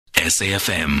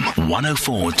SAFM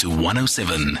 104 to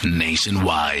 107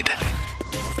 nationwide.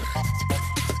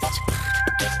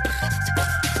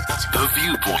 The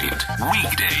Viewpoint,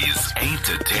 weekdays 8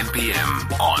 to 10 p.m.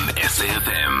 on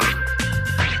SAFM.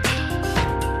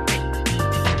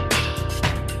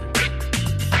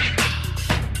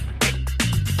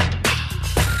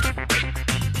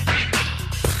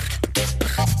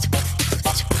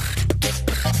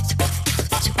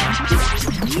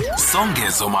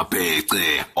 Songezo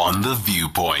Mabece on The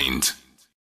Viewpoint.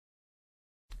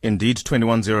 Indeed,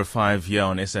 21:05 here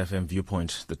on SFM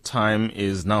Viewpoint. The time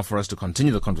is now for us to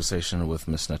continue the conversation with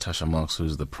Ms. Natasha Marks, who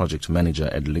is the project manager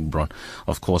at Ligbron,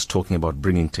 of course, talking about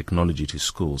bringing technology to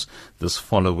schools. This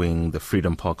following the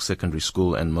Freedom Park Secondary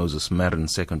School and Moses Marin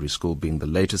Secondary School being the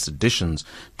latest additions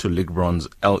to Ligbron's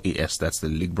LES, that's the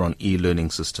Ligbron e-learning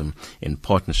system, in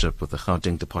partnership with the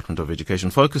Gauteng Department of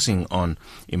Education, focusing on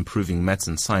improving maths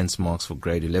and science marks for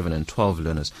grade 11 and 12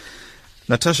 learners.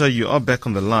 Natasha, you are back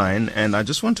on the line, and I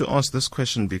just want to ask this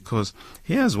question because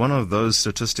here's one of those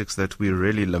statistics that we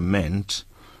really lament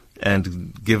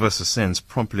and give us a sense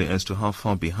promptly as to how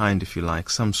far behind, if you like,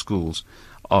 some schools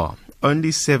are. Only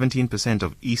 17%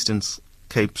 of Eastern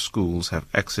Cape schools have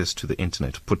access to the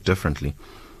internet. Put differently,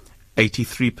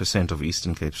 83% of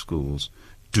Eastern Cape schools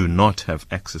do not have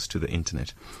access to the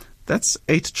internet. That's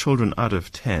 8 children out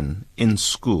of 10 in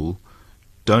school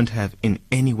don't have in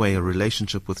any way a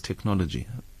relationship with technology.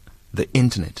 The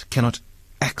internet cannot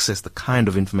access the kind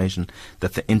of information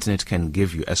that the internet can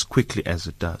give you as quickly as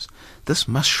it does. This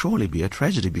must surely be a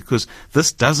tragedy, because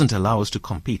this doesn't allow us to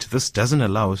compete. This doesn't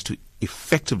allow us to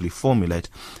effectively formulate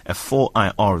a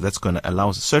 4IR that's going to allow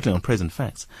us, certainly on present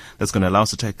facts, that's going to allow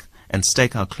us to take and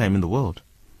stake our claim in the world.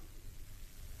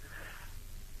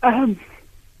 Can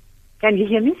you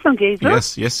hear me,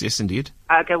 Songezo? Yes, indeed.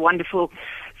 Okay, wonderful.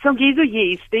 Songezo,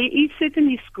 yes, there is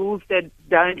certainly schools that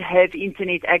don't have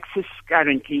internet access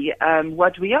currently.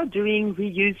 What we are doing,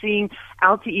 we're using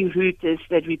LTE routers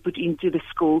that we put into the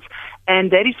schools,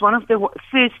 and that is one of the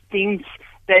first things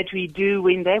that we do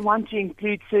when they want to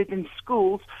include certain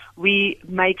schools. We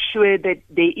make sure that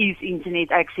there is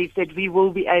internet access, that we will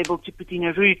be able to put in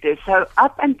a router. So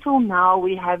up until now,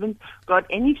 we haven't got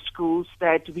any schools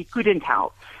that we couldn't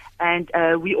help. And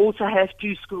we also have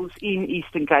 2 schools in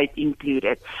Eastern Cape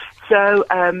included. So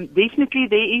definitely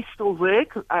there is still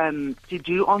work to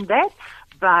do on that,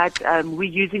 but we're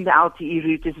using the LTE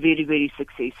routers very, very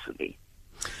successfully.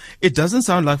 It doesn't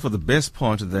sound like, for the best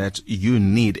part, that you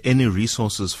need any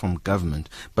resources from government,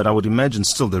 but I would imagine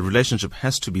still the relationship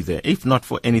has to be there, if not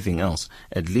for anything else,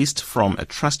 at least from a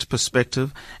trust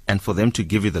perspective, and for them to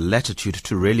give you the latitude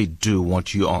to really do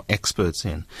what you are experts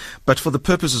in. But for the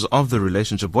purposes of the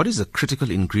relationship, what is a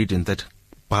critical ingredient that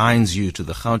binds you to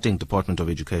the Gauteng Department of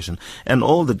Education and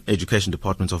all the education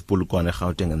departments of Bulugwane,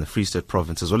 Gauteng, and the Free State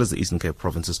Province, as well as the Eastern Cape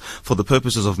provinces, for the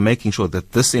purposes of making sure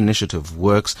that this initiative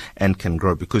works and can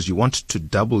grow? Because you want to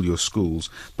double your schools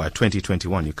by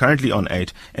 2021. You're currently on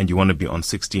 8, and you want to be on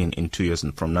 16 in 2 years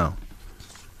from now.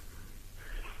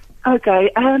 Okay.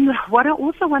 What I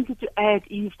also wanted to add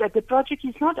is that the project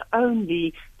is not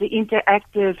only the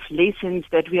interactive lessons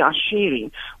that we are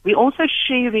sharing. We're also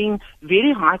sharing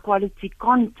very high-quality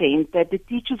content that the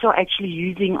teachers are actually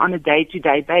using on a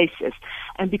day-to-day basis.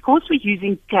 And because we're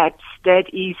using CAPS that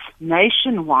is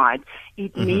nationwide,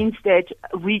 it means that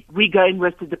we go in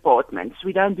with the departments.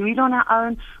 We don't do it on our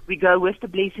own. We go with the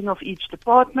blessing of each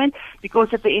department, because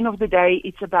at the end of the day,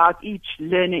 it's about each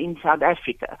learner in South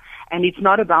Africa. And it's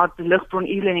not about the Ligbron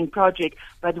e-learning project,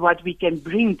 but what we can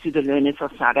bring to the learners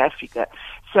of South Africa.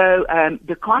 So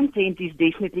the content is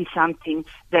definitely something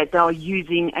that they are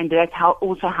using, and that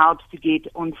also helps to get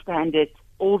on standard,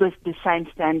 all the same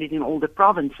standard in all the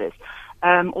provinces.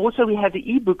 Also, we have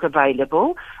the e-book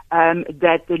available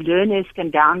that the learners can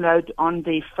download on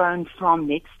their phone from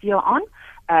next year on,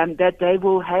 that they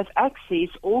will have access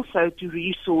also to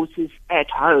resources at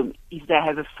home if they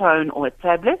have a phone or a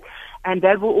tablet. And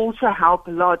that will also help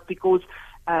a lot, because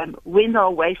when they're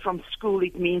away from school,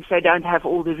 it means they don't have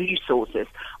all the resources.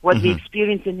 What we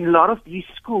experience in a lot of these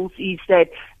schools is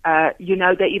that,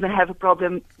 they even have a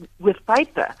problem with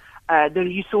paper. The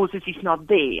resources is not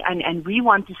there, and we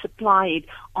want to supply it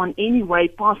on any way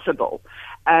possible.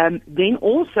 Then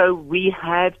also we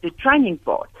have the training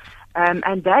part.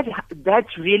 And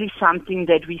that's really something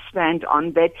that we stand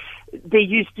on, that there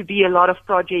used to be a lot of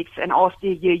projects, and after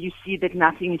a year you see that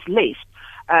nothing is left.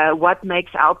 what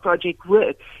makes our project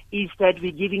work is that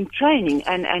we're giving training.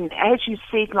 And as you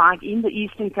said, like in the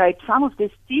Eastern Cape, some of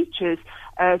these teachers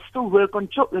still work on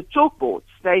chalkboards.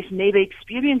 They've never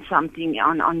experienced something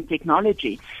on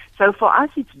technology. So for us,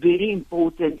 it's very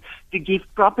important to give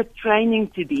proper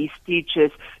training to these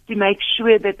teachers to make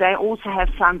sure that they also have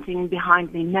something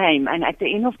behind their name, and at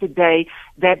the end of the day,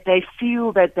 that they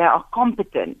feel that they are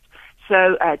competent.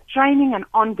 So training and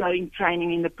ongoing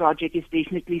training in the project is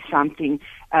definitely something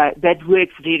that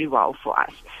works very well for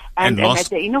us. And at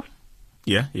the end of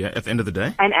at the end of the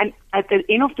day? And at the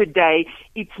end of the day,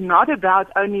 it's not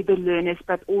about only the learners,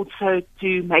 but also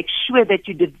to make sure that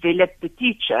you develop the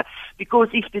teacher. Because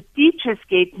if the teachers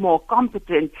get more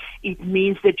competent, it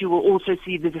means that you will also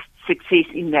see the success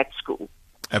in that school.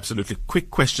 Absolutely. Quick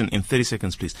question in 30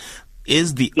 seconds, please.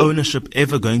 Is the ownership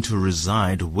ever going to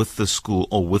reside with the school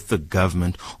or with the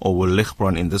government, or will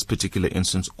Ligbron in this particular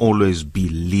instance always be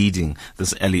leading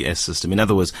this LES system? In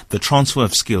other words, the transfer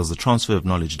of skills, the transfer of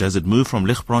knowledge, does it move from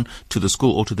Ligbron to the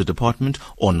school or to the department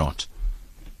or not?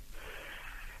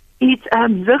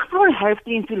 Ligbron has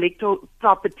the intellectual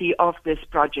property of this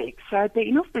project. So at the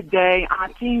end of the day,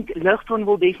 I think Ligbron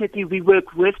will definitely, we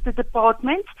work with the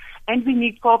department, and we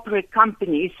need corporate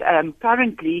companies.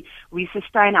 Currently, we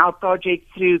sustain our project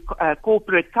through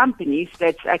corporate companies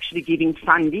that's actually giving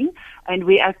funding, and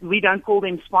we don't call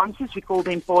them sponsors, we call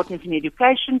them partners in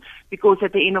education, because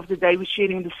at the end of the day, we're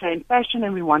sharing the same passion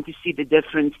and we want to see the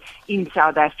difference in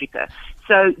South Africa.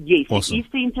 So yes, awesome. It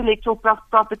is the intellectual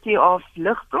property of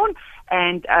Ligbron,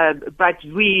 and but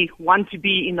we want to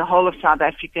be in the whole of South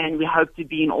Africa, and we hope to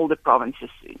be in all the provinces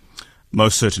soon.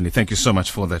 Most certainly. Thank you so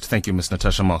much for that. Thank you, Ms.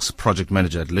 Natasha Marks, Project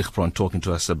Manager at Ligbron, talking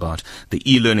to us about the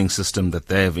e-learning system that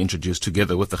they have introduced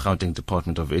together with the Gauteng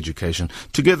Department of Education,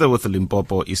 together with the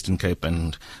Limpopo, Eastern Cape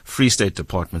and Free State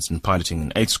departments, in piloting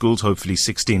in 8 schools, hopefully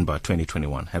 16 by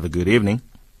 2021. Have a good evening.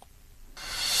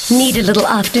 Need a little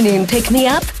afternoon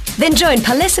pick-me-up? Then join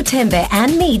Palesa Tembe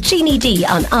and me, Jeannie D,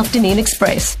 on Afternoon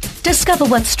Express. Discover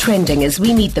what's trending as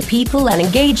we meet the people and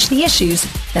engage the issues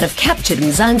that have captured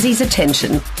Mzansi's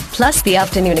attention. Plus, the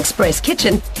Afternoon Express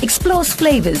kitchen explores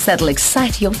flavors that'll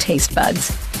excite your taste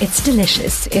buds. It's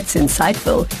delicious, it's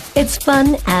insightful, it's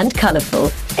fun and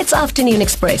colorful. It's Afternoon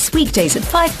Express, weekdays at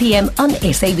 5 p.m. on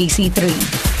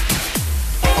SABC3.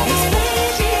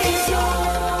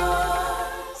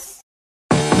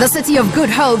 The city of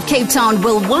Good Hope, Cape Town,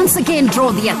 will once again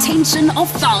draw the attention of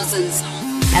thousands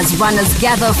as runners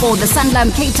gather for the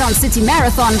Sanlam Cape Town City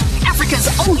Marathon, Africa's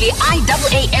only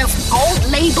IAAF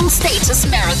Gold Label status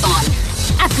marathon.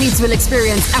 Athletes will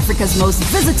experience Africa's most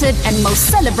visited and most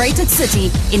celebrated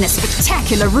city in a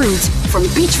spectacular route from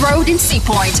Beach Road in Sea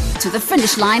Point to the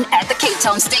finish line at the Cape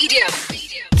Town Stadium.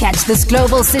 Catch this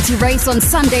global city race on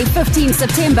Sunday, 15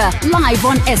 September, live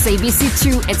on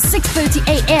SABC2 at 6:30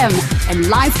 a.m. and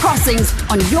live crossings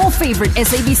on your favorite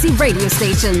SABC radio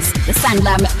stations. The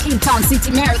Sanlam Cape Town City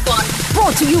Marathon,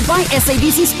 brought to you by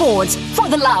SABC Sports, for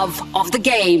the love of the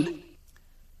game.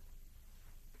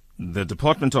 The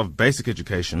Department of Basic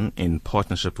Education, in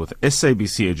partnership with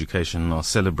SABC Education, are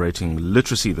celebrating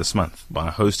literacy this month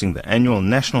by hosting the annual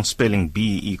National Spelling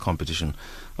BEE competition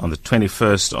on the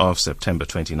 21st of September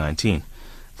 2019.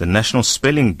 The National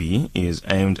Spelling Bee is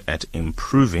aimed at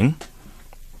improving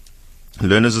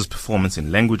learners' performance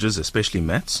in languages, especially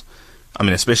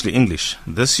English.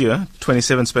 This year,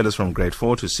 27 spellers from grade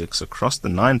 4 to 6 across the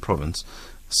 9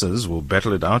 provinces will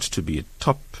battle it out to be a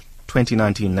top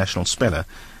 2019 national speller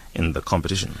in the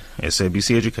competition.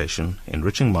 SABC Education,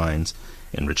 enriching minds,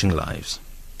 enriching lives.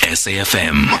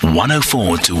 SAFM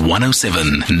 104 to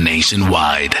 107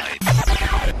 nationwide.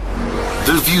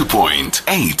 The Viewpoint,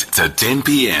 8 to 10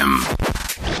 p.m.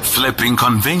 Flipping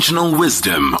conventional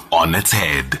wisdom on its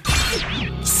head.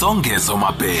 Songezo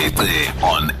Mabece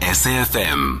on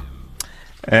SAFM.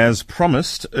 As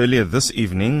promised earlier this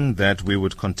evening, that we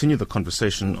would continue the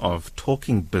conversation of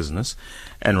talking business,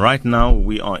 and right now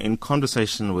we are in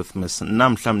conversation with Ms.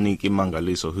 Namhla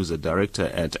Mniki-Mangaliso, who's a director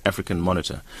at African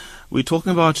Monitor. We're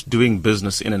talking about doing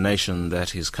business in a nation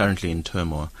that is currently in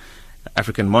turmoil.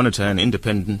 African Monitor, an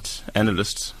independent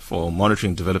analyst for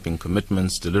monitoring developing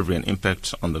commitments, delivery and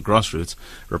impact on the grassroots,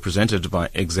 represented by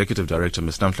Executive Director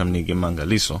Ms. Namhla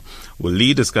Mniki-Mangaliso, will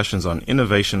lead discussions on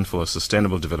innovation for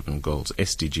Sustainable Development Goals,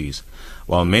 SDGs.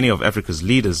 While many of Africa's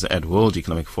leaders at World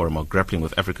Economic Forum are grappling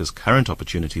with Africa's current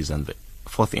opportunities and the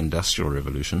fourth industrial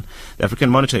revolution, the African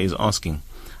Monitor is asking,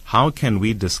 how can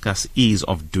we discuss ease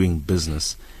of doing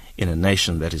business in a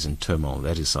nation that is in turmoil,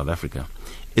 that is South Africa?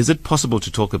 Is it possible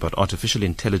to talk about artificial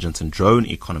intelligence and drone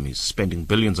economies, spending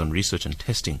billions on research and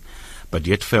testing, but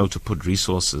yet fail to put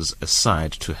resources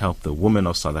aside to help the women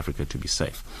of South Africa to be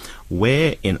safe.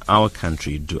 Where in our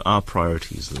country do our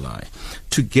priorities lie?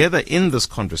 Together in this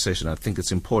conversation, I think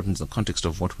it's important in the context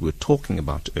of what we were talking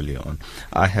about earlier on,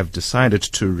 I have decided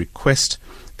to request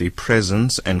the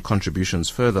presence and contributions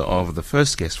further of the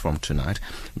first guest from tonight,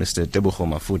 Mr. Tebogo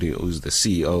Mafudi, who's the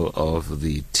CEO of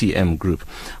the TM Group.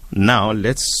 Now,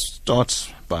 let's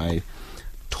start by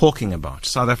talking about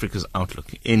South Africa's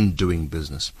outlook in doing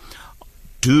business.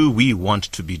 Do we want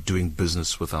to be doing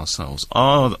business with ourselves?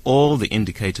 Are all the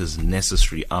indicators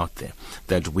necessary out there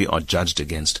that we are judged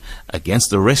against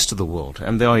the rest of the world?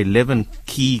 And there are 11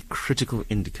 key critical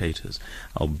indicators.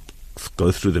 I'll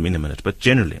go through them in a minute. But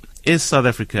generally, is South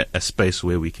Africa a space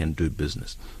where we can do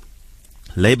business?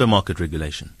 Labor market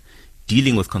regulation,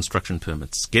 dealing with construction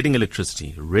permits, getting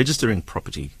electricity, registering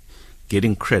property,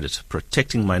 getting credit,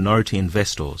 protecting minority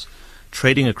investors,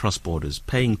 trading across borders,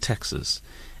 paying taxes,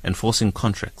 enforcing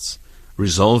contracts,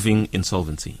 resolving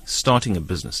insolvency, starting a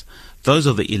business. Those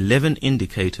are the 11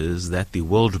 indicators that the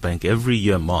World Bank every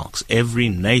year marks every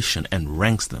nation and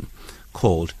ranks them,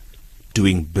 called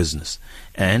doing business.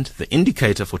 And the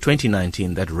indicator for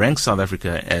 2019 that ranks South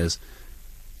Africa as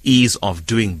ease of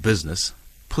doing business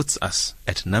puts us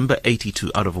at number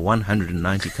 82 out of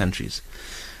 190 countries.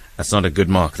 That's not a good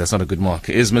mark.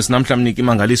 Is Ms. Namhla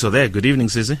Mniki-Mangaliso there? Good evening,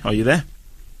 Sisi. Are you there?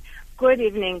 Good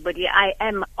evening, buddy. I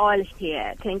am all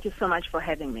here. Thank you so much for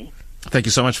having me. Thank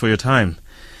you so much for your time.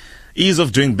 Ease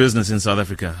of doing business in South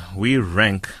Africa. We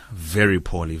rank very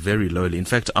poorly, very lowly. In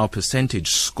fact, our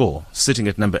percentage score, sitting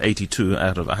at number 82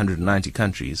 out of 190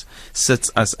 countries, sits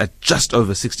us at just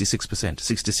over 66%,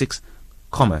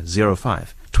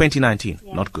 66.05. 2019,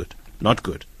 yeah. Not good.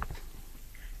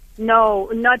 No,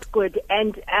 not good.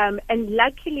 And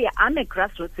luckily, I'm a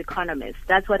grassroots economist.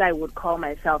 That's what I would call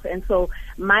myself. And so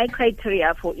my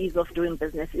criteria for ease of doing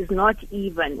business is not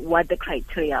even what the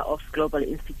criteria of global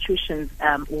institutions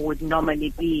would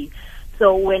normally be.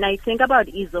 So when I think about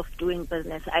ease of doing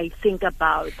business, I think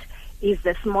about is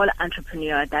the small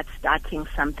entrepreneur that's starting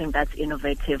something that's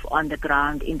innovative on the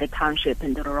ground, in the township,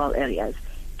 in the rural areas.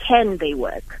 Can they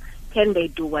work? Can they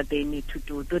do what they need to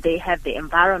do? Do they have the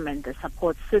environment, the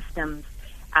support systems,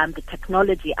 the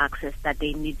technology access that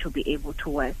they need to be able to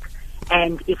work?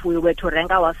 And if we were to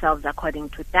rank ourselves according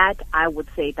to that, I would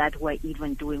say that we're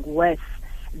even doing worse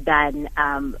than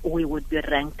we would be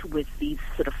ranked with these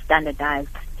sort of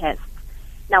standardized tests.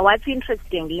 Now, what's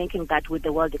interesting, linking that with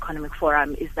the World Economic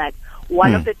Forum, is that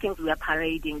one of the things we are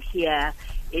parading here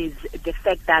is the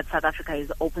fact that South Africa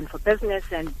is open for business,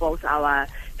 and both our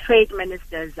trade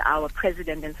ministers, our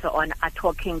president, and so on are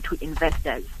talking to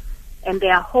investors. And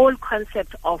their whole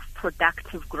concept of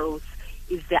productive growth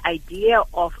is the idea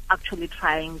of actually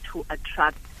trying to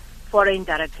attract foreign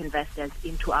direct investors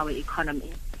into our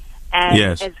economy. And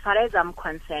yes, as far as I'm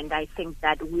concerned, I think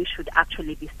that we should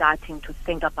actually be starting to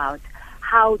think about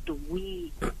how do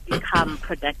we become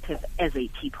productive as a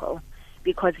people.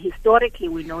 Because historically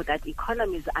we know that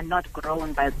economies are not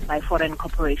grown by foreign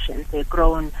corporations. They're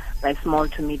grown by small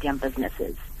to medium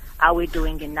businesses. Are we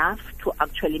doing enough to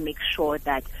actually make sure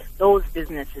that those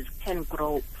businesses can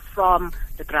grow from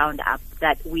the ground up,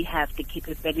 that we have the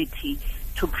capability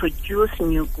to produce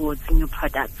new goods, new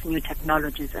products, new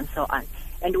technologies, and so on?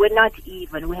 And we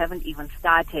haven't even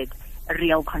started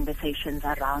real conversations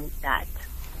around that.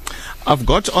 I've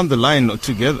got on the line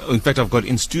together, in fact, I've got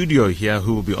in studio here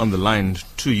who will be on the line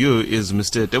to you is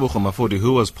Mr. Tebogo Mafudi,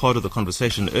 who was part of the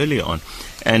conversation earlier on.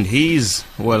 And he's,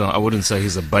 well, I wouldn't say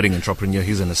he's a budding entrepreneur,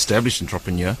 he's an established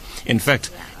entrepreneur. In fact,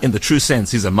 in the true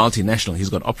sense, he's a multinational. He's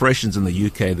got operations in the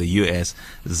UK, the US,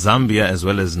 Zambia, as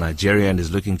well as Nigeria, and is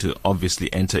looking to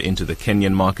obviously enter into the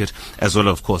Kenyan market, as well,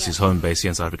 of course, his home base here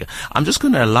in South Africa. I'm just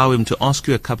going to allow him to ask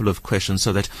you a couple of questions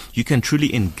so that you can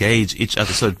truly engage each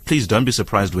other. So please don't be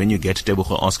surprised when you get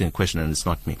Tebogo asking a question and it's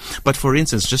not me. But for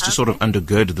instance, just to sort of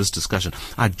undergird this discussion,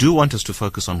 I do want us to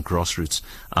focus on grassroots,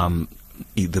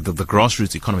 the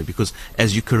grassroots economy, because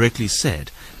as you correctly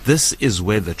said, this is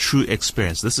where the true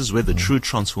experience, this is where the true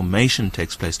transformation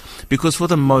takes place. Because for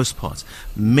the most part,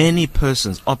 many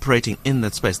persons operating in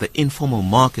that space, the informal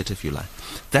market, if you like,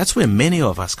 that's where many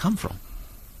of us come from.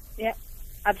 Yeah,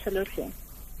 absolutely.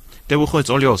 Tebogo, it's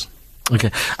all yours.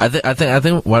 Okay, I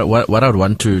think what I would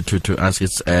want to ask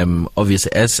is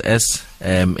obviously as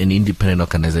an independent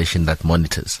organization that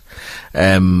monitors.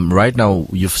 Right now,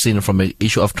 you've seen from an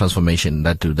issue of transformation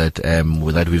that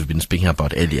we've been speaking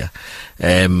about earlier.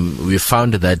 We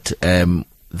found that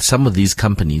some of these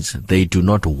companies, they do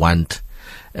not want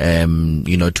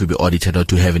to be audited or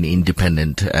to have an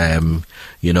independent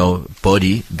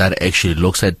body that actually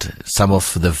looks at some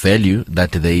of the value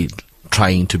that they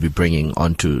trying to be bringing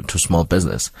onto to small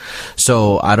business.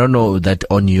 So I don't know that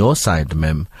on your side,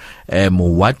 ma'am,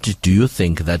 what do you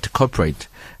think that corporate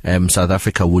South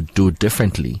Africa would do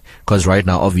differently? Because right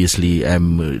now, obviously,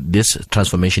 this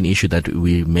transformation issue that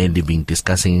we mainly been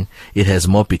discussing, it has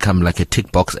more become like a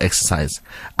tick box exercise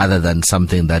other than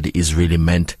something that is really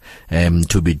meant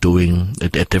to be doing a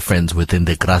difference within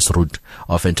the grassroots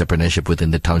of entrepreneurship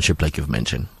within the township, like you've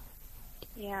mentioned.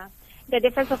 Yeah.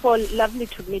 First of all, lovely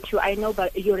to meet you. I know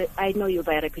you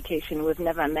by reputation. We've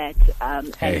never met.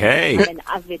 Hey. I'm an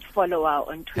avid follower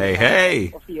on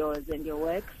Twitter of yours and your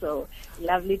work. So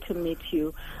lovely to meet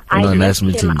you. I just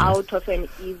came out of an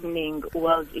evening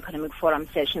World Economic Forum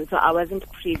session, so I wasn't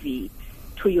privy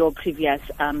to your previous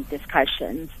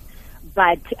discussions.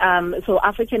 But so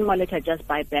African Monitor, just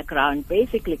by background,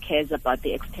 basically cares about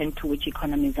the extent to which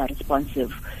economies are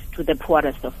responsive to the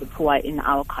poorest of the poor in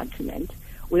our continent.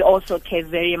 We also care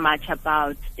very much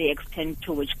about the extent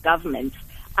to which governments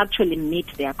actually meet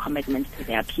their commitments to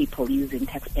their people using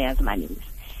taxpayers' monies.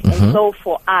 Mm-hmm. And so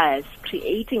for us,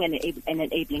 creating an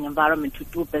enabling environment to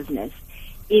do business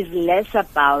is less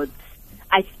about,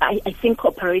 I think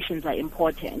corporations are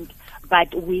important,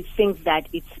 but we think that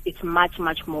it's much,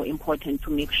 much more important to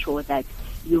make sure that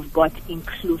you've got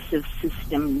inclusive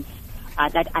systems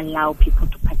that allow people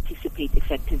to participate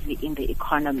effectively in the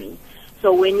economy.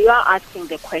 So when you are asking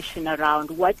the question around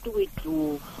what do we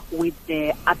do with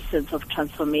the absence of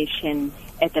transformation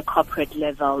at the corporate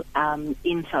level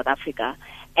in South Africa,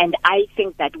 and I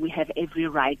think that we have every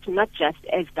right, not just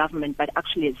as government, but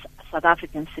actually as South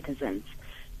African citizens,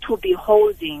 to be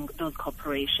holding those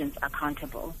corporations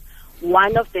accountable.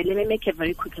 Let me make a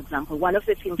very quick example. One of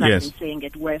the things I've been saying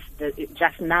at West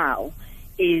just now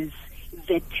is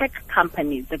the tech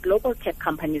companies, the global tech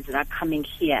companies that are coming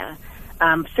here.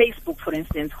 Facebook, for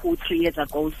instance, who 3 years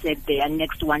ago said their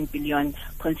next 1 billion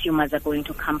consumers are going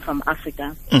to come from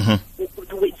Africa.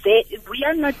 Mm-hmm. We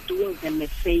are not doing them a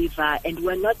favor, and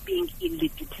we're not being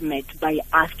illegitimate by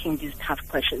asking these tough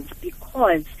questions,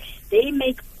 because they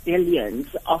make billions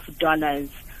of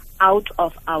dollars out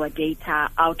of our data,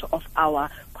 out of our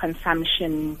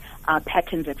consumption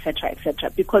patterns,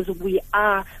 etc., because we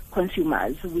are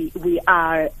consumers. We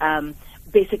are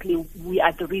basically, we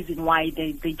are the reason why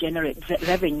they generate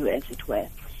revenue, as it were.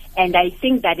 And I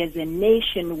think that as a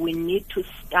nation, we need to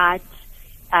start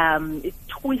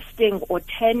twisting or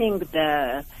turning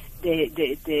the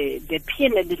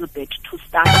pin a little bit to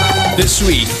start. This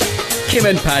week, Kim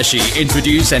and Pashi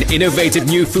introduce an innovative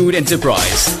new food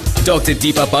enterprise. Dr.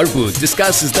 Deepa Barbu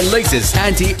discusses the latest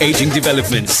anti-aging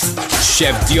developments.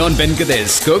 Chef Dion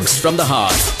Bengadez cooks from the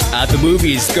heart. At the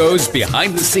movies goes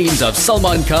behind the scenes of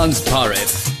Salman Khan's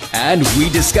Bharat. And we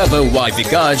discover why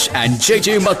Vikaj and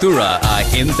JJ Mathura are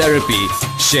in therapy.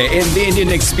 Share in the Indian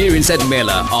experience at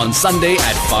Mela on Sunday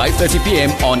at 5:30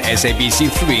 p.m. on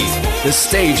SABC3. The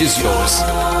stage is yours.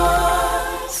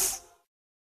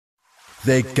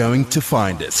 They're going to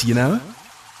find us, you know?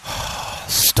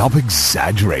 Stop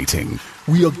exaggerating.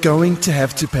 We are going to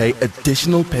have to pay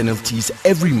additional penalties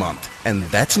every month, and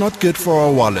that's not good for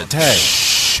our wallet, hey?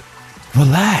 Shh.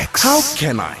 Relax. How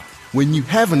can I, when you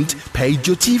haven't paid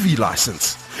your TV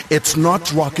license? It's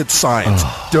not rocket science.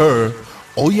 Duh.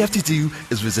 All you have to do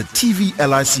is visit tvlic.co.za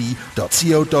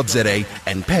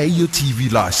and pay your TV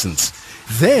license.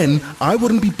 Then I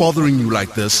wouldn't be bothering you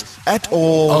like this at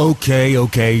all. Okay.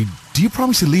 Do you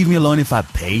promise to leave me alone if I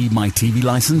pay my TV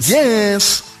license?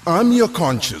 Yes, I'm your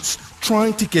conscience,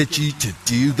 trying to get you to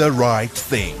do the right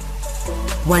thing.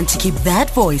 Want to keep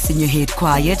that voice in your head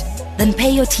quiet? Then pay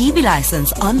your TV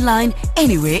license online,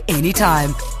 anywhere,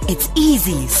 anytime. It's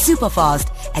easy, super fast,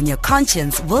 and your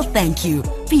conscience will thank you.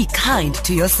 Be kind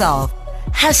to yourself.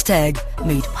 #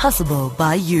 made possible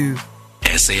by you.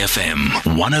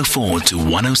 SAFM 104 to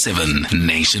 107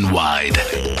 nationwide.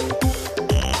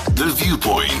 The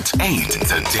Viewpoint, 8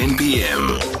 to 10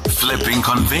 p.m. Flipping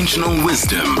conventional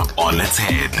wisdom on its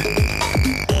head.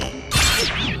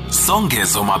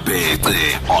 Songezo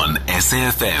Mabece on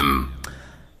SAFM.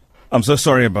 I'm so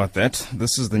sorry about that.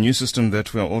 This is the new system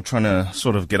that we're all trying to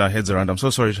sort of get our heads around. I'm so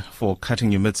sorry for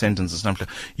cutting you mid-sentence. Do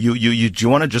you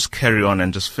want to just carry on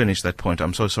and just finish that point?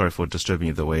 I'm so sorry for disturbing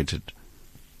you the way it did.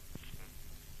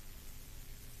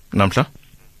 Namhla?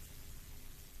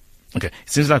 Okay, it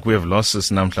seems like we have lost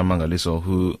this Namhla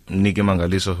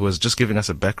Mniki-Mangaliso, who was just giving us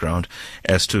a background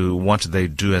as to what they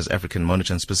do as African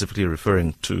Monitor, and specifically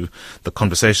referring to the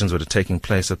conversations that are taking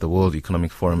place at the World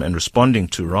Economic Forum, and responding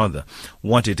to, rather,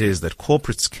 what it is that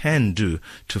corporates can do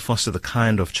to foster the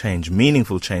kind of change,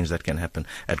 meaningful change that can happen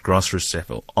at grassroots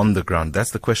level, on the ground.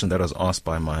 That's the question that was asked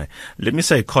by my, let me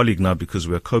say, colleague now, because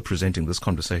we're co-presenting this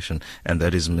conversation, and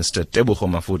that is Mr. Tebogo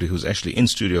Mafudi, who's actually in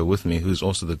studio with me, who's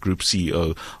also the group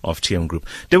CEO of TM Group.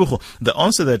 Tebogo, the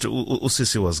answer that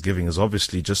Usisi was giving is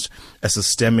obviously just a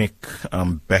systemic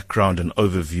background and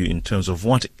overview in terms of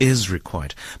what is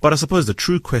required. But I suppose the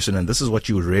true question, and this is what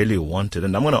you really wanted,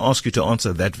 and I'm going to ask you to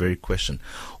answer that very question.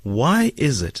 Why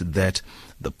is it that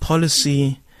the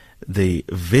policy, the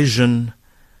vision,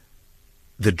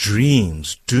 the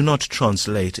dreams do not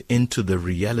translate into the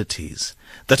realities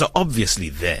that are obviously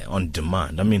there on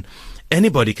demand? I mean,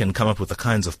 anybody can come up with the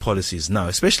kinds of policies now,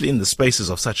 especially in the spaces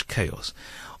of such chaos.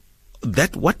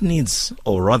 That what needs,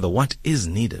 or rather what is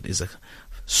needed, is a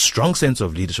strong sense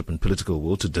of leadership and political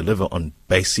will to deliver on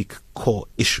basic core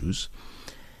issues,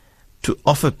 to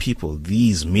offer people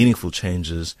these meaningful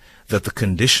changes that the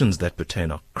conditions that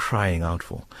pertain are crying out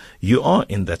for. You are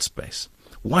in that space.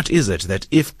 What is it that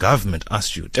if government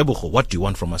asked you, Tebogo, what do you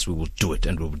want from us? We will do it,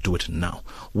 and we will do it now.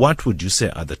 What would you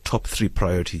say are the top 3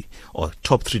 priority or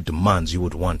top 3 demands you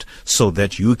would want so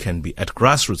that you can be at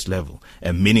grassroots level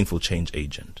a meaningful change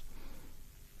agent?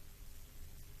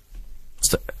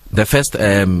 So the first,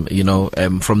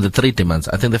 from the 3 demands,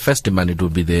 I think the first demand, it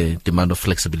would be the demand of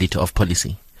flexibility of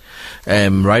policy.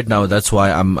 Right now, that's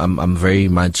why I'm very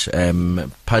much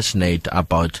passionate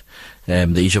about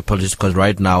the issue of policy, because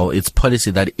right now it's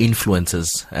policy that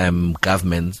influences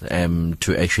government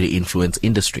to actually influence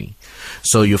industry.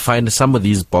 So you find some of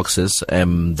these boxes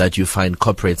that you find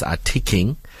corporates are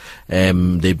ticking.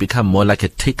 They become more like a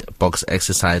tick box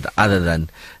exercise other than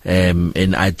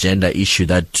an agenda issue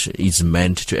that is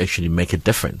meant to actually make a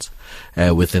difference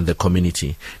within the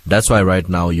community. That's why right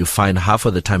now you find half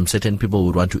of the time certain people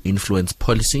would want to influence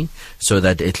policy so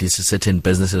that at least certain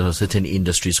businesses or certain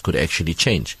industries could actually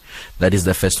change. That is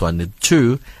the first one. The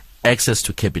 2, access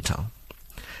to capital.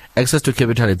 Access to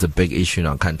capital is a big issue in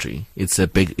our country. It's a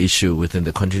big issue within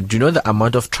the country. Do you know the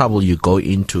amount of trouble you go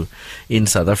into in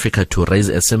South Africa to raise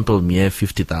a simple mere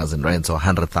 50,000 rands or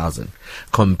 100,000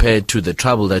 compared to the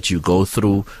trouble that you go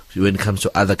through when it comes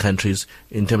to other countries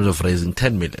in terms of raising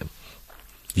 10 million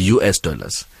US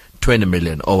dollars, 20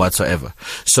 million or whatsoever.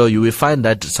 So you will find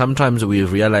that sometimes we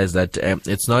realize that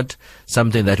it's not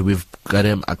something that we've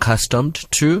gotten accustomed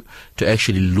to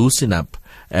actually loosen up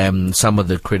some of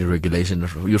the credit regulation.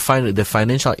 You find the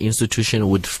financial institution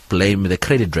would blame the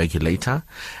credit regulator,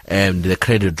 and the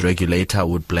credit regulator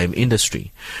would blame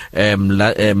industry.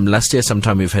 Last year,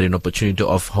 sometime we've had an opportunity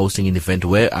of hosting an event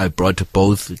where I brought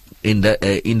both in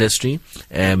the industry,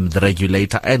 the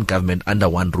regulator and government under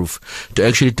one roof to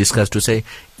actually discuss, to say,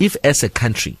 if as a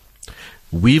country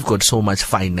we've got so much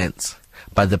finance,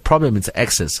 but the problem is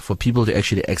access, for people to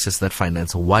actually access that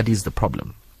finance, what is the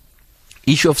problem?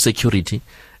 Issue of security,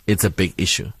 it's a big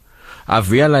issue.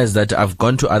 I've realized that I've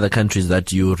gone to other countries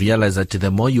that you realize that the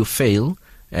more you fail,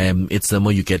 it's the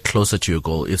more you get closer to your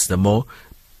goal. It's the more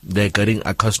they're getting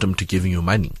accustomed to giving you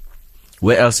money.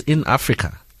 Whereas in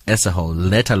Africa as a whole,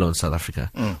 let alone South Africa,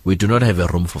 we do not have a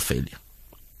room for failure.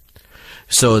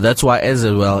 So that's why, as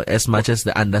well, as much as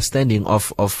the understanding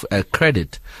of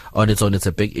credit on its own, it's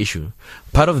a big issue.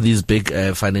 Part of these big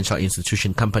financial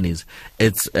institution companies,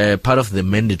 it's part of the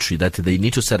mandatory that they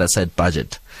need to set aside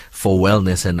budget for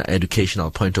wellness and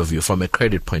educational point of view, from a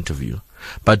credit point of view.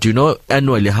 But you know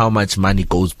annually how much money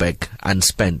goes back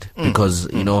unspent because,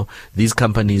 these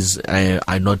companies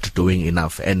are not doing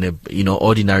enough. And,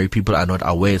 ordinary people are not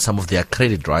aware some of their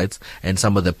credit rights and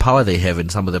some of the power they have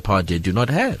and some of the power they do not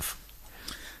have.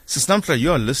 Sis Namhla,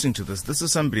 you are listening to this. This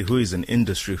is somebody who is in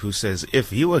industry who says if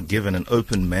he were given an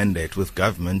open mandate with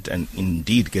government and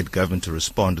indeed get government to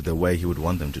respond the way he would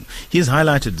want them to, he's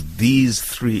highlighted these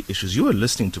 3 issues. You are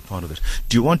listening to part of it.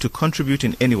 Do you want to contribute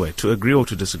in any way, to agree or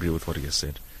to disagree with what he has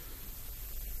said?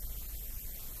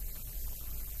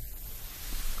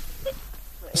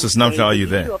 Sis Namhla, are you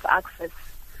there? Of access.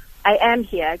 I am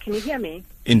here. Can you hear me?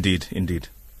 Indeed.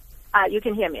 You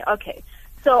can hear me. Okay.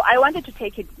 So I wanted to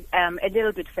take it a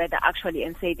little bit further, actually,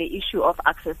 and say the issue of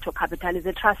access to capital is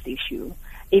a trust issue,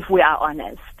 if we are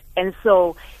honest. And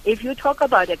so if you talk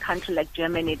about a country like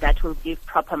Germany that will give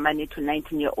proper money to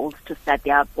 19-year-olds to start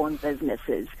their own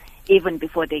businesses, even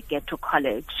before they get to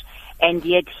college, and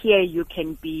yet here you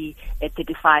can be a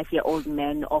 35-year-old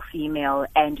man or female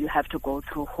and you have to go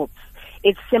through hoops.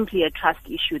 It's simply a trust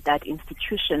issue that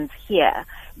institutions here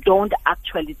don't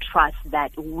actually trust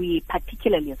that we,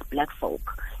 particularly as black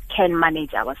folk, can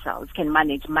manage ourselves, can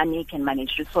manage money, can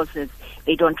manage resources.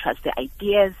 They don't trust the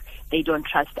ideas. They don't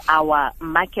trust our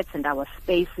markets and our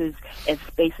spaces as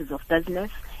spaces of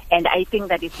business. And I think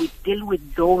that if we deal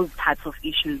with those types of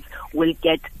issues, we'll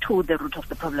get to the root of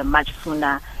the problem much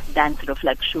sooner than sort of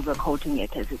like sugarcoating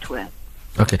it, as it were.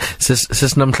 Okay, Sis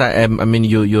Namhla, I mean,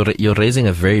 you're raising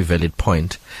a very valid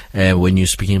point when you're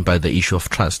speaking about the issue of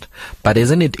trust. But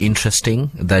isn't it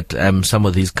interesting that some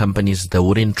of these companies, they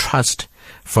wouldn't trust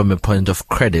from a point of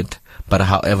credit, but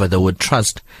however they would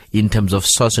trust in terms of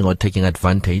sourcing or taking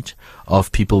advantage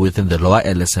of people within the lower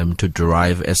LSM to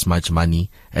derive as much money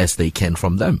as they can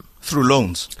from them? Through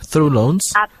loans.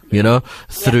 Absolutely. You know,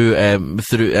 through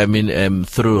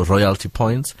royalty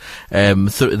points.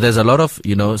 There's a lot of,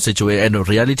 situation, and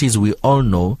realities. We all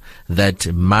know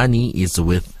that money is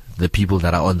with the people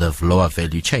that are on the lower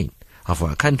value chain of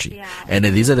our country. Yeah. And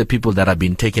these are the people that are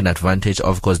being taken advantage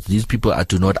of, because these people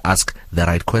do not ask the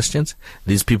right questions.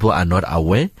 These people are not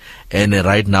aware. And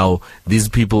right now, these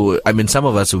people, some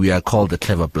of us, we are called the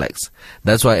clever blacks.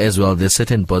 That's why as well, there's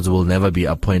certain boards will never be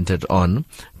appointed on,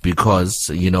 because,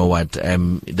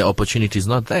 the opportunity is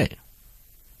not there.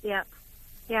 Yeah.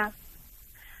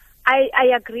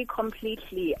 I agree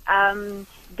completely. There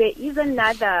is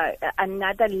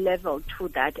another level to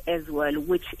that as well,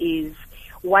 which is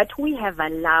what we have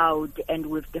allowed and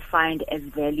we've defined as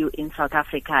value in South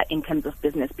Africa in terms of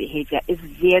business behavior is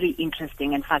very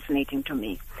interesting and fascinating to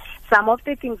me. Some of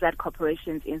the things that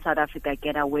corporations in South Africa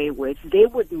get away with, they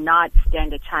would not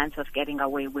stand a chance of getting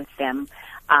away with them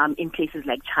in places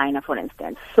like China, for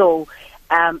instance. So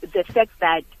the fact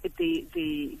that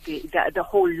the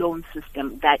whole loan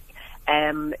system that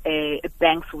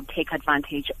banks would take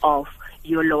advantage of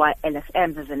your lower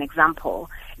LSMs, as an example,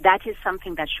 that is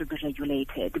something that should be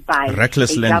regulated by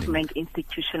government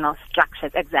institutional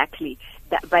structures. Exactly,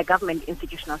 by government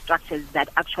institutional structures that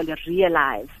actually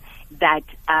realize that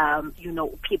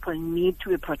people need to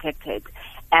be protected.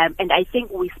 And I think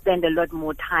we spend a lot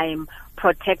more time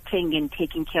protecting and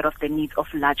taking care of the needs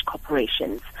of large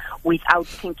corporations without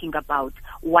thinking about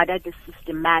what are the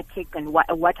systematic and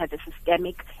what are the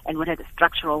systemic and what are the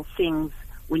structural things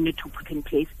we need to put in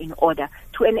place in order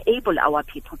to enable our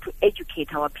people, to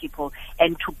educate our people,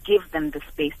 and to give them the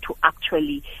space to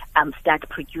actually start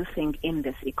producing in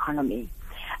this economy.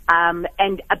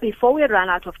 And before we run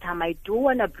out of time, I do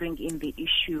want to bring in the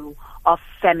issue of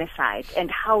femicide and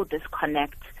how this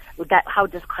connects with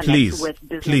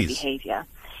business behavior.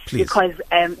 Please. Because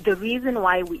the reason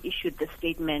why we issued the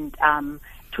statement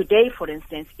today, for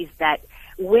instance, is that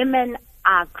women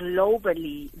are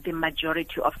globally the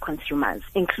majority of consumers,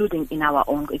 including in our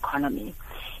own economy.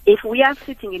 If we are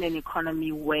sitting in an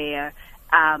economy where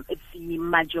the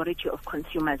majority of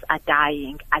consumers are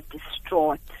dying, are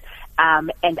distraught,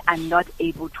 and are not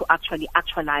able to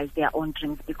actualize their own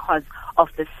dreams because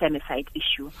of the femicide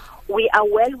issue, we are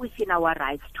well within our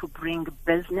rights to bring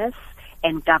business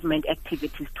and government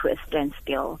activities to a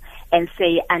standstill and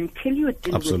say, until you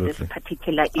deal with this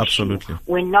particular issue,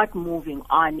 we're not moving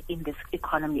on in this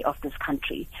economy of this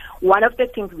country. One of the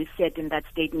things we said in that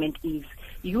statement is,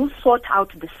 you sort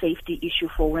out the safety issue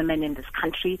for women in this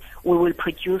country, we will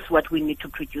produce what we need to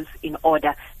produce in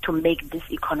order to make this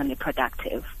economy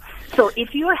productive. So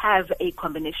if you have a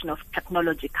combination of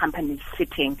technology companies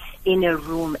sitting in a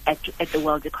room at the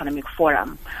World Economic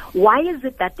Forum, why is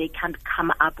it that they can't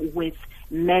come up with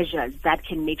measures that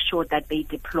can make sure that they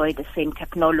deploy the same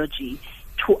technology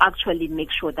to actually make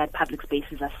sure that public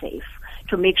spaces are safe,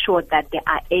 to make sure that there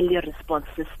are early response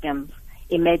systems,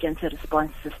 emergency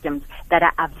response systems that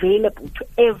are available to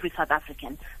every South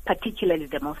African, particularly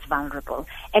the most vulnerable?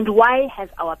 And why has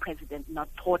our president not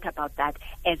thought about that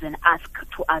as an ask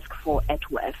for at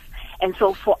work? And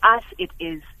so for us, it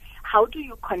is, how do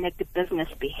you connect the business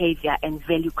behavior and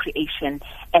value creation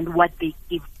and what they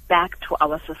give back to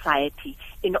our society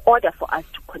in order for us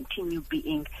to continue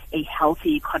being a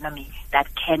healthy economy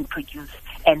that can produce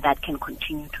and that can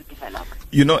continue to develop?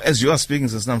 As you are speaking,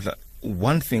 Ms. Namhla,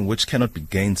 one thing which cannot be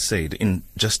gainsaid in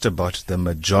just about the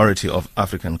majority of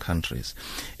African countries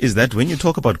is that when you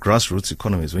talk about grassroots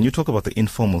economies, when you talk about the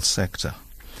informal sector,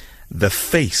 the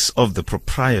face of the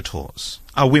proprietors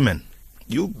are women.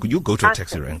 You go to a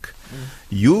taxi rank.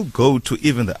 You go to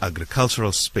even the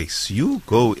agricultural space. You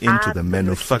go into the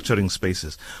manufacturing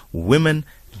spaces. Women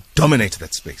dominate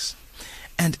that space.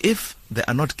 And if they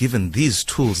are not given these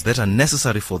tools that are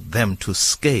necessary for them to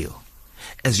scale,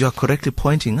 as you are correctly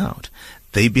pointing out,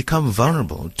 they become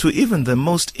vulnerable to even the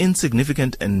most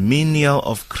insignificant and menial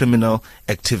of criminal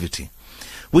activity.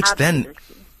 which Absolutely. then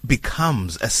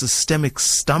becomes a systemic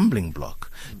stumbling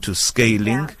block to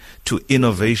scaling, to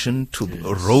innovation, to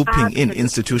roping in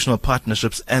institutional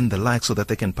partnerships and the like, so that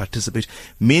they can participate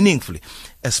meaningfully,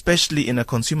 especially in a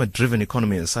consumer-driven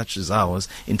economy such as ours,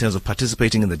 in terms of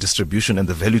participating in the distribution and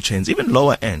the value chains, even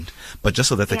lower end, but just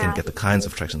so that they can get the kinds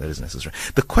of traction that is necessary.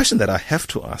 The question that I have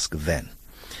to ask then,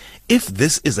 if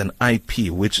this is an IP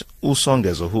which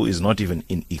Songezo, who is not even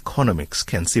in economics,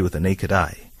 can see with the naked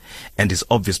eye, and is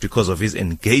obvious because of his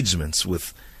engagements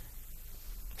with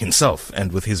himself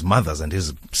and with his mothers and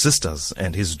his sisters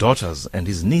and his daughters and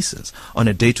his nieces on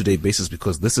a day-to-day basis,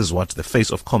 because this is what the face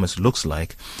of commerce looks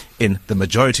like in the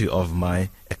majority of my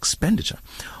expenditure.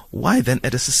 Why then,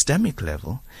 at a systemic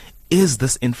level, is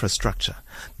this infrastructure,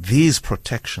 these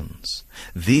protections,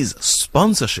 these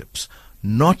sponsorships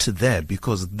not there?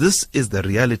 Because this is the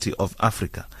reality of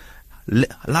Africa,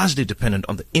 largely dependent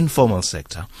on the informal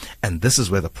sector, and this is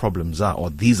where the problems are,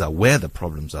 or these are where the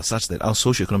problems are, such that our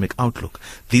socioeconomic outlook,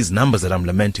 these numbers that I'm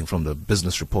lamenting from the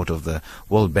business report of the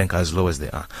World Bank are as low as they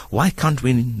are. Why can't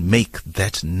we make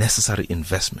that necessary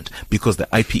investment? Because the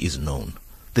IP is known.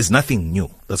 There's nothing new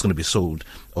that's going to be sold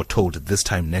or told this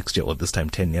time next year or this time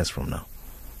 10 years from now.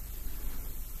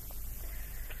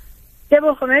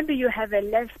 Debo, maybe you have a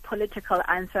less political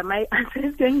answer. My answer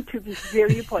is going to be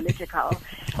very political.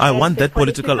 I want that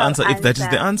political answer if that is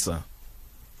the answer.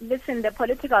 Listen, the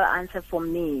political answer for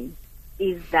me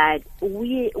is that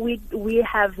we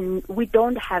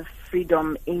don't have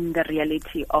freedom in the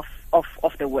reality of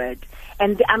the word.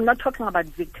 And I'm not talking about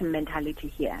victim mentality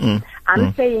here.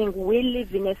 I'm saying we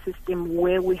live in a system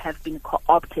where we have been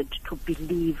co-opted to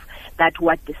believe that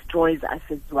what destroys us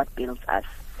is what builds us.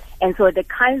 And so the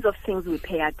kinds of things we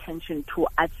pay attention to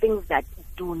are things that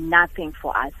do nothing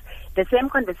for us. The same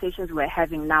conversations we're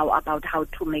having now about how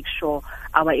to make sure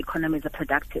our economies are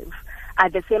productive are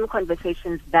the same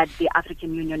conversations that the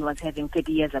African Union was having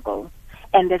 30 years ago,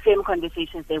 and the same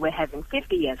conversations they were having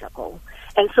 50 years ago.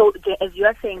 And so, as you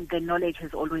are saying, the knowledge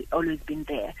has always been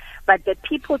there. But the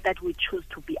people that we choose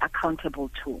to be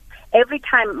accountable to, every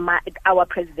time our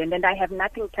president, and I have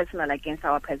nothing personal against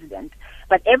our president,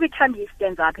 but every time he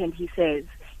stands up and he says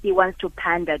he wants to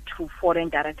pander to foreign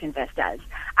direct investors,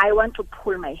 I want to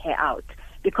pull my hair out,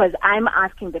 because I'm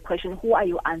asking the question, who are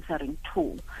you answering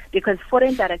to? Because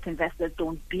foreign direct investors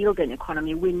don't build an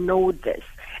economy. We know this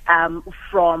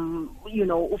from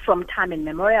time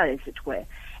immemorial, as it were.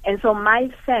 And so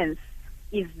my sense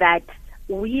is that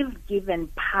we've given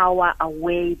power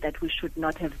away that we should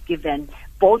not have given,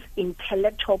 both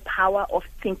intellectual power of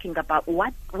thinking about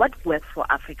what works for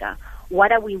Africa,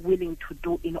 what are we willing to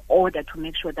do in order to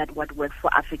make sure that what works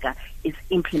for Africa is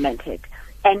implemented.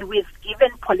 And we've given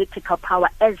political power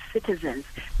as citizens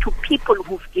to people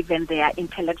who've given their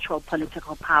intellectual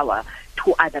political power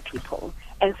to other people.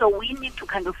 And so we need to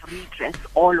kind of redress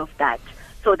all of that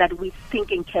so that we're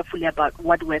thinking carefully about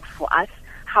what works for us,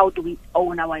 how do we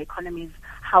own our economies,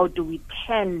 how do we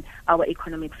turn our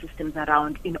economic systems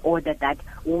around in order that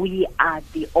we are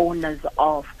the owners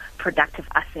of productive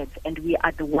assets and we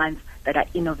are the ones that are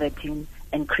innovating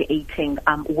and creating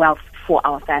wealth for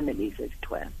our families, as it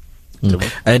were.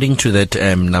 Adding to that,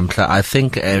 Namhla, I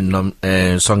think,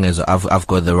 Songezo, I've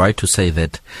got the right to say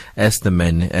that as the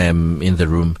man in the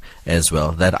room as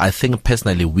well, that I think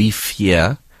personally we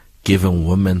fear giving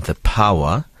women the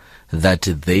power that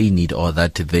they need or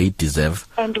that they deserve.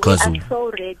 And we are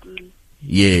so ready.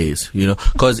 Yes,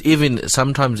 because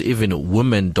sometimes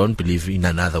women don't believe in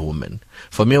another woman.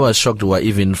 For me, I was shocked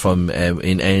even from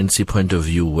in ANC point of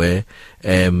view where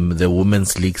the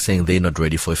Women's League saying they're not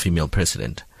ready for a female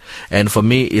president. And for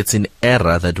me, it's an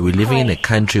error that we're living in a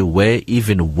country where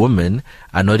even women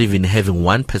are not even having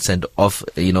 1% of,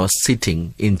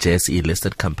 sitting in JSE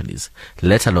listed companies,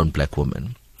 let alone black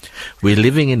women. We're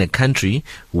living in a country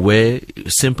where,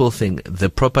 simple thing, the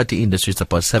property industry is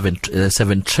about 7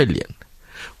 trillion.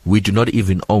 We do not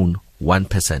even own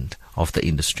 1% of the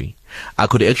industry. I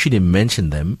could actually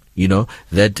mention them,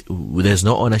 that there's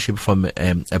no ownership from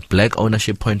a black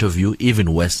ownership point of view,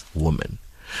 even West women.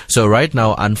 So right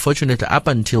now, unfortunately, up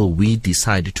until we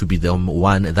decide to be the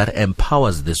one that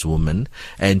empowers this woman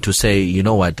and to say, you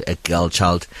know what, a girl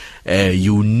child,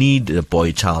 you need a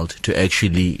boy child to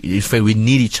actually, we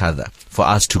need each other for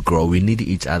us to grow. We need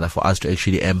each other for us to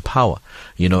actually empower,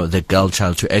 the girl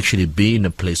child to actually be in a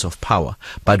place of power.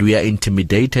 But we are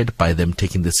intimidated by them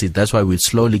taking the seat. That's why we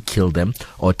slowly kill them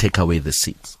or take away the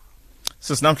seats.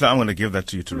 So, Namhla, I'm going to give that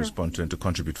to you to respond to and to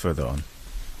contribute further on.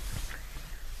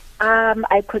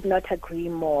 I could not agree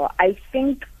more. I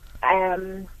think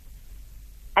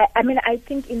I mean, I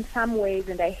think in some ways,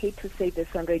 and I hate to say this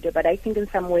on radio, but I think in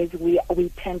some ways we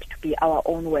tend to be our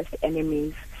own worst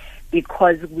enemies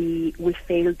because we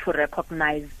fail to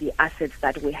recognize the assets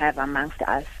that we have amongst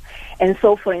us. And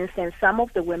so, for instance, some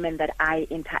of the women that I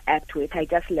interact with, I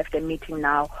just left a meeting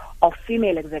now of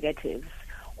female executives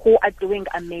who are doing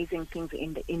amazing things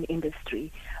in the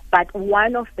industry. But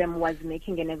one of them was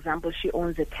making an example. She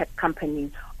owns a tech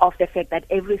company, of the fact that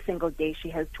every single day she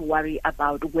has to worry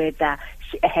about whether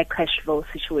her cash flow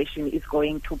situation is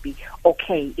going to be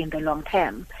okay in the long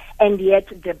term. And yet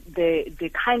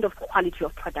the kind of quality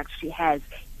of product she has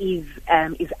is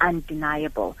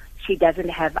undeniable. She doesn't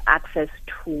have access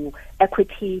to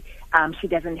equity. She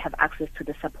doesn't have access to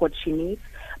the support she needs.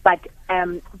 But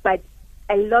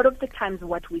a lot of the times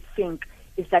what we think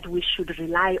is that we should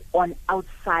rely on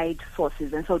outside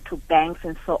sources, and so to banks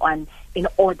and so on, in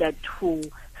order to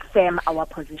firm our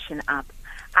position up.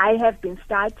 I have been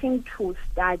starting to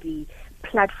study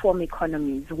platform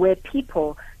economies where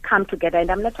people come together,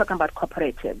 and I'm not talking about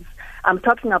cooperatives. I'm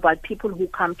talking about people who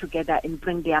come together and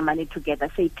bring their money together,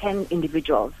 say 10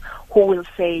 individuals who will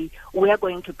say, we are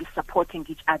going to be supporting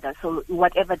each other. So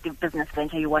whatever the business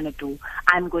venture you want to do,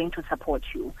 I'm going to support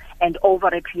you. And over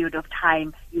a period of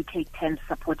time, you take 10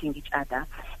 supporting each other.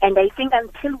 And I think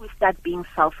until we start being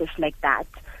selfish like that,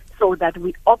 so that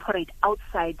we operate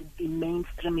outside the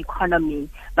mainstream economy,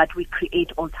 but we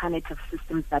create alternative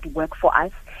systems that work for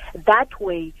us, that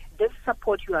way, this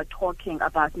support you are talking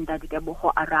about,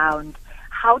 Ndadideboho, around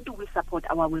how do we support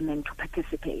our women to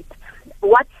participate?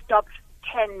 What stops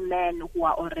 10 men who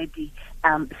are already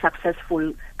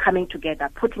successful coming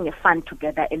together, putting a fund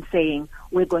together and saying,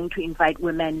 we're going to invite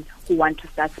women who want to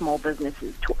start small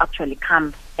businesses to actually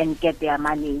come and get their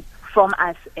money from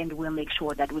us, and we'll make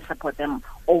sure that we support them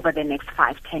over the next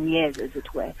 5-10 years, as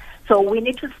it were. So we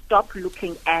need to stop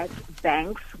looking at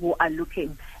banks who are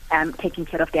taking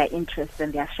care of their interests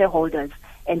and their shareholders,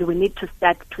 and we need to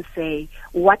start to say,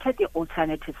 what are the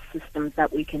alternative systems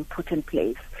that we can put in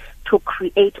place to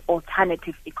create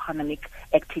alternative economic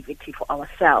activity for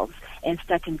ourselves, and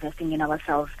start investing in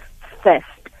ourselves first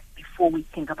before we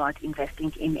think about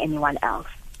investing in anyone else.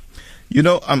 You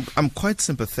know, I'm quite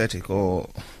sympathetic or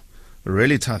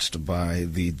really touched by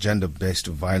the gender-based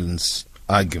violence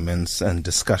arguments and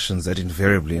discussions that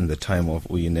invariably in the time of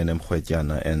Uyinene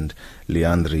Mkhwetyana and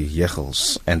Leandri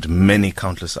Jechels and many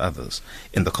countless others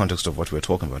in the context of what we're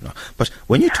talking about now. But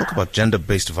when you talk about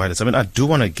gender-based violence, I mean, I do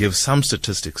want to give some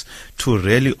statistics to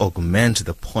really augment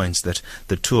the points that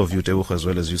the two of you, Tebogo, as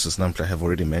well as you, Sis Namhla, have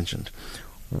already mentioned.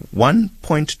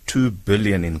 1.2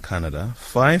 billion in Canada,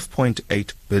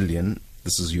 5.8 billion,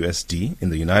 this is USD,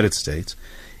 in the United States,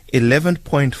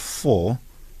 11.4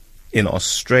 in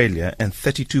Australia, and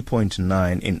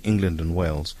 32.9 in England and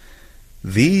Wales.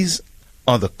 These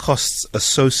are the costs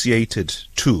associated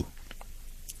to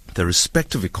the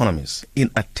respective economies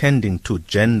in attending to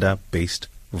gender-based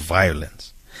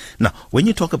violence. Now, when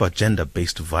you talk about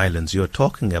gender-based violence, you're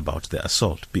talking about the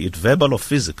assault, be it verbal or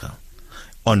physical,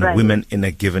 on women in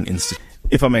a given instance.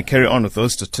 If I may carry on with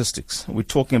those statistics, we're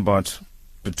talking about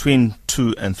between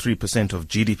 2 and 3% of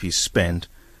GDP spent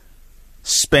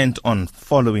on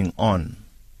following on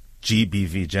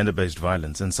GBV, gender-based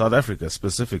violence. In South Africa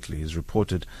specifically, is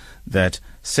reported that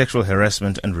sexual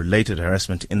harassment and related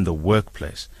harassment in the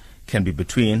workplace can be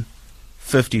between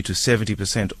 50 to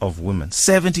 70% of women.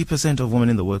 70% of women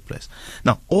in the workplace.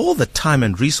 Now, all the time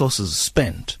and resources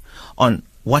spent on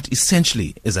what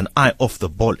essentially is an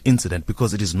eye-off-the-ball incident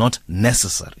because it is not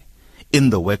necessary in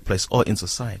the workplace or in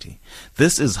society.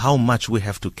 This is how much we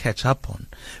have to catch up on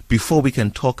before we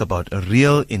can talk about a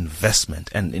real investment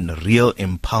and in real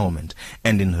empowerment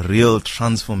and in real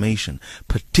transformation,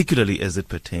 particularly as it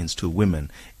pertains to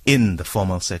women in the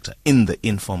formal sector, in the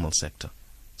informal sector.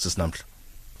 Sis Namhla.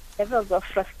 Levels of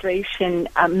frustration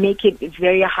make it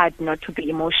very hard not to be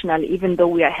emotional, even though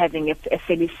we are having a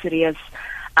fairly serious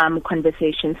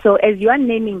conversation. So as you are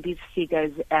naming these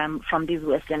figures from these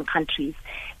Western countries,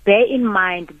 bear in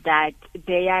mind that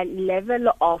their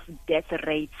level of death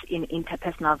rates in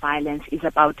interpersonal violence is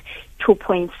about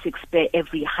 2.6 per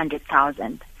every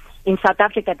 100,000. In South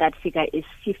Africa, that figure is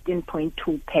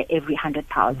 15.2 per every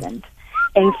 100,000.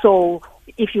 And so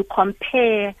if you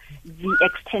compare the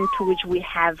extent to which we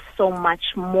have so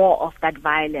much more of that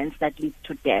violence that leads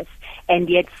to death, and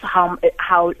yet how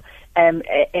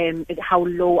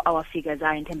low our figures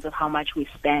are in terms of how much we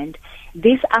spend.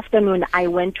 This afternoon, I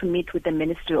went to meet with the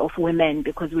Ministry of Women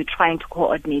because we're trying to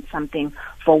coordinate something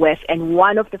for WEF, and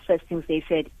one of the first things they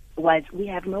said was, we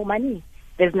have no money.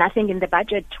 There's nothing in the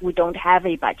budget. We don't have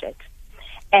a budget.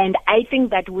 And I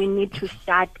think that we need to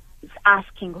start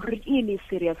asking really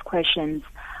serious questions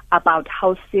about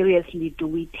how seriously do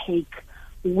we take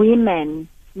women,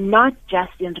 not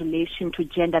just in relation to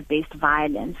gender-based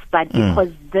violence, but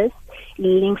because this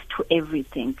links to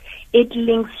everything. It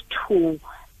links to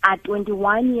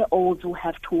 21-year-olds who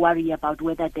have to worry about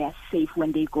whether they are safe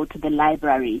when they go to the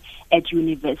library at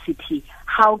university.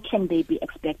 How can they be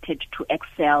expected to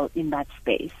excel in that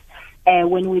space?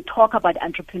 When we talk about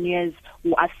entrepreneurs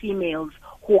who are females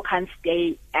who can't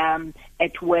stay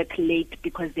at work late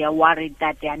because they are worried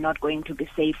that they are not going to be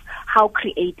safe, how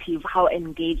creative, how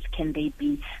engaged can they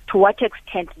be? To what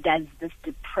extent does this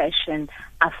depression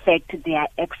affect their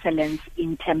excellence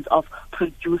in terms of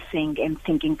producing and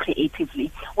thinking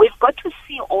creatively? We've got to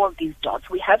see all these dots.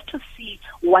 We have to see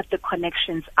what the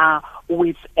connections are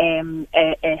with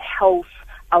health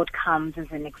outcomes,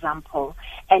 as an example,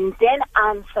 and then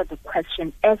answer the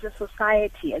question, as a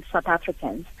society, as South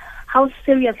Africans, how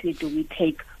seriously do we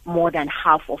take more than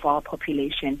half of our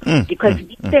population? Because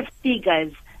these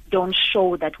figures don't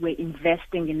show that we're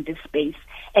investing in this space.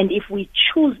 And if we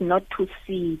choose not to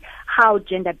see how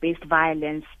gender-based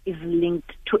violence is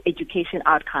linked to education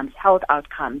outcomes, health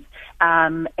outcomes,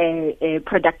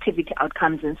 productivity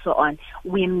outcomes, and so on,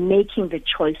 we're making the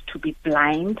choice to be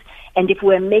blind. And if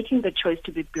we're making the choice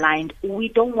to be blind, we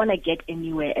don't want to get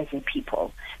anywhere as a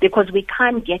people, because we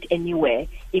can't get anywhere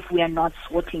if we are not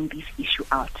sorting this issue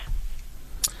out.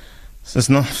 Sis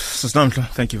Namhla,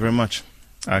 thank you very much.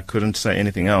 I couldn't say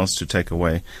anything else to take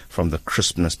away from the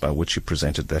crispness by which you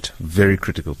presented that very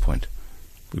critical point.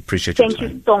 We appreciate your time.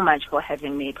 Thank you so much for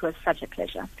having me. It was such a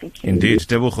pleasure. Thank you. Indeed.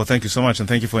 Tebogo, thank you so much, and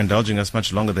thank you for indulging us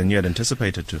much longer than you had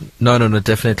anticipated to. No,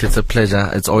 definitely. It's a pleasure.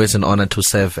 It's always an honor to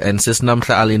serve. And Sis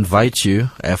Namhla, I'll invite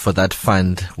you for that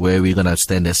fund where we're going to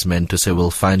stand as men to say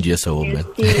we'll find you as a woman.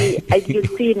 You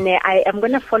see, I am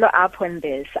going to follow up on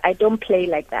this. I don't play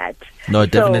like that. No,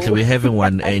 definitely. We're having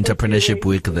one entrepreneurship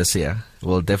week this year.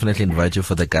 We'll definitely invite you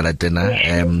for the gala dinner.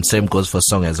 Same goes for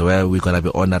song as well. We're going to be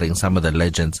honoring some of the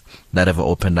legends that have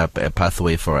opened up a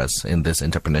pathway for us in this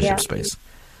entrepreneurship space.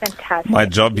 Fantastic. My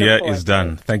job here is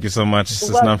done. Thank you so much, Sis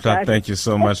Namhla. Thank you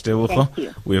so much,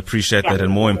 Tebogo. We appreciate that,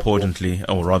 and more importantly,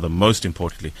 or rather most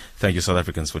importantly, thank you South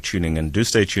Africans for tuning in. Do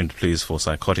stay tuned, please, for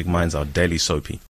Psychotic Minds, our daily soapy.